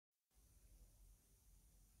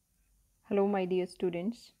Hello my dear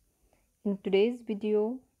students. In today's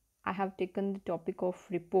video, I have taken the topic of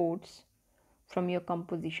reports from your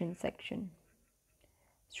composition section.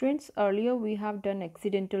 Students, earlier we have done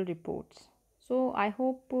accidental reports. So I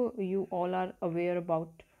hope you all are aware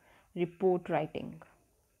about report writing.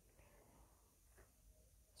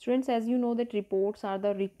 Students, as you know that reports are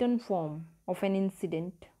the written form of an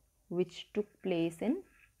incident which took place in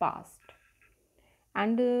past.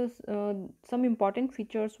 And some important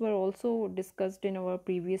features were also discussed in our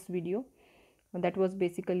previous video that was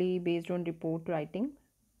basically based on report writing.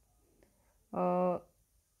 uh,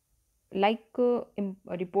 a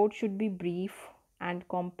report should be brief and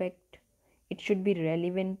compact, it should be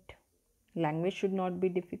relevant, language should not be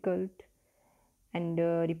difficult, and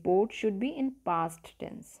report should be in past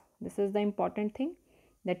tense. This is the important thing,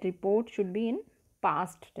 that report should be in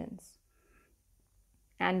past tense,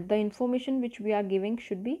 and the information which we are giving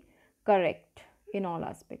should be correct in all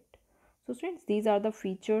aspect. So students, these are the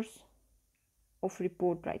features of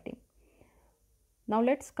report writing. Now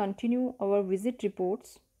let's continue our visit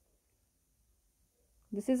reports.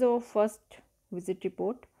 This is our first visit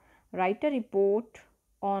report. Write a report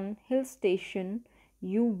on hill station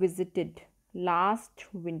you visited last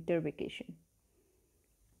winter vacation.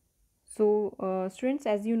 So students,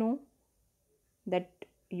 as you know that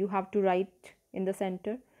you have to write in the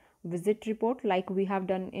center visit report like we have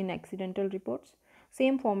done in accidental reports.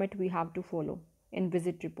 Same format we have to follow in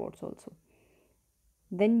visit reports also.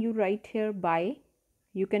 Then you write here by,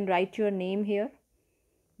 you can write your name here,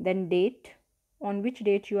 then date, on which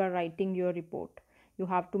date you are writing your report, you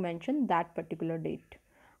have to mention that particular date.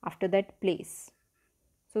 After that, place.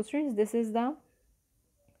 So students, this is the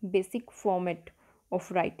basic format of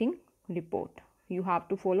writing report. You have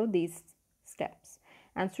to follow these steps.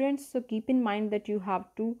 And students, so keep in mind that you have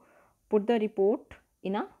to put the report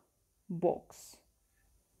in a box.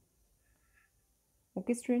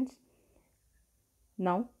 Okay students,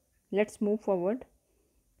 now let's move forward.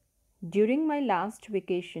 During my last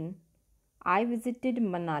vacation, I visited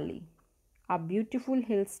Manali, a beautiful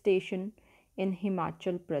hill station in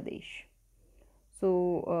Himachal Pradesh.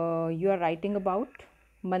 So you are writing about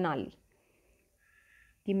Manali,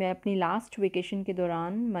 कि मैं अपनी last vacation के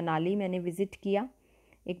दौरान मनाली मैंने visit किया,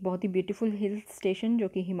 एक बहुत ही beautiful hill station जो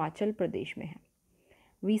कि हिमाचल प्रदेश में है.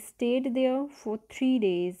 We stayed there for 3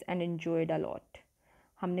 days and enjoyed a lot.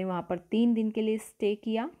 हमने वहाँ पर 3 दिन के लिए स्टे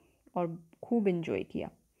किया और खूब इन्जॉय किया.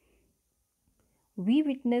 We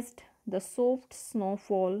witnessed the soft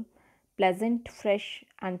snowfall, pleasant fresh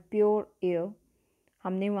and pure air.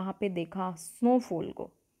 हमने वहाँ पे देखा स्नोफॉल को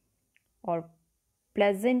और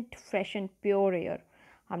pleasant fresh and pure air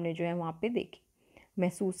हमने जो है वहाँ पे देखी,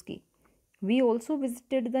 महसूस की. We also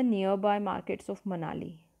visited the near by markets of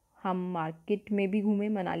Manali. हम मार्केट में भी घूमे,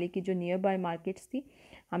 मनाली की जो नियर बाय मार्केट्स थी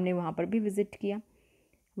हमने वहाँ पर भी विज़िट किया.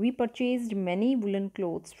 We purchased many woollen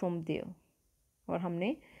clothes from there. और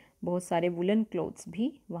हमने बहुत सारे वुलन क्लोथ्स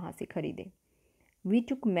भी वहाँ से ख़रीदे. We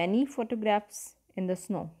took many photographs in the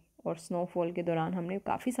snow. और स्नोफॉल के दौरान हमने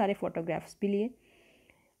काफ़ी सारे फ़ोटोग्राफ्स भी लिए.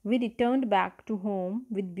 We returned back to home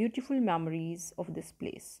with beautiful memories of this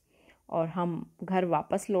place. और हम घर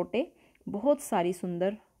वापस लौटे बहुत सारी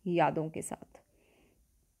सुंदर यादों के साथ.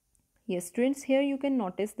 Yes students, here you can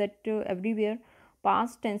notice that everywhere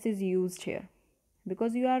past tense is used here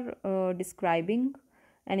because you are describing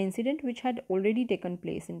an incident which had already taken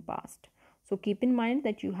place in past. So keep in mind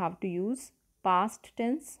that you have to use past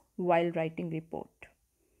tense while writing report.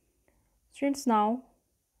 Students, now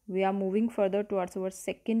we are moving further towards our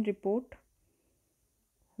second report.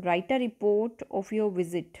 Write a report of your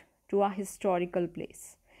visit to a historical place.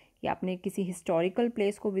 कि आपने किसी historical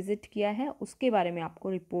place को visit किया है उसके बारे में आपको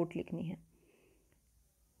रिपोर्ट लिखनी है.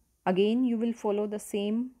 Again you will follow the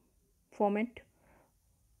same format.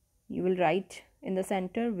 You will write in the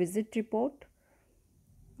center visit report.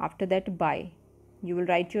 After that, by. You will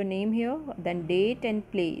write your name here, then date and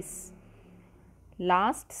place.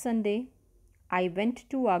 Last Sunday, I went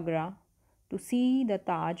to Agra to see the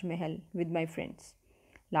Taj Mahal with my friends.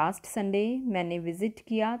 Last Sunday मैंने visit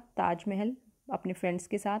किया ताज महल अपने friends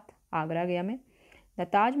के साथ. आगरा गया मैं. The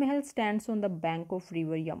Taj Mahal stands on the bank of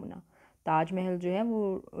river Yamuna. Taj Mahal जो है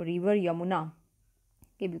वो रिवर यमुना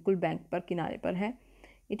के बिल्कुल बैंक पर, किनारे पर है.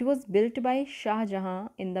 It was built by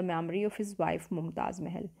Shahjahan in the memory of his wife Mumtaz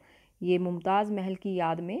महल. ये मुमताज़ महल की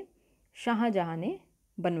याद में शाहजहाँ ने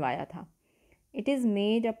बनवाया था. It is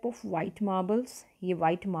made up of white marbles. ये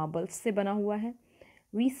वाइट मार्बल्स से बना हुआ है.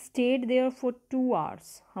 We stayed there for 2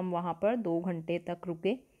 hours. हम वहाँ पर 2 घंटे तक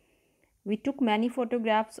रुके. We took many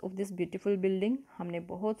photographs of this beautiful building. हमने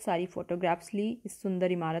बहुत सारी फ़ोटोग्राफ्स ली इस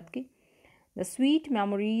सुंदर इमारत की. The sweet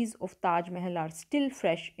memories of Taj Mahal are still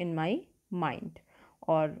fresh in my mind.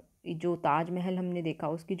 और जो ताजमहल हमने देखा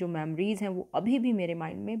उसकी जो मेमोरीज़ हैं वो अभी भी मेरे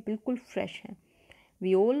माइंड में बिल्कुल फ्रेश हैं।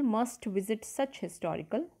 We all must visit such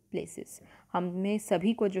historical places. हमें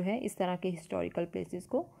सभी को जो है इस तरह के हिस्टोरिकल प्लेसेस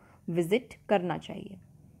को विज़िट करना चाहिए।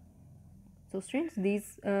 So students,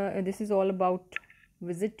 this is all about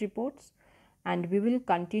visit reports, and we will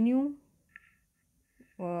continue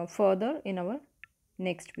further in our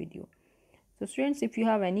next video. So students, if you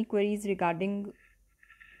have any queries regarding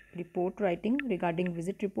report writing, regarding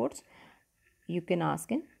visit reports, you can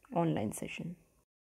ask in online session.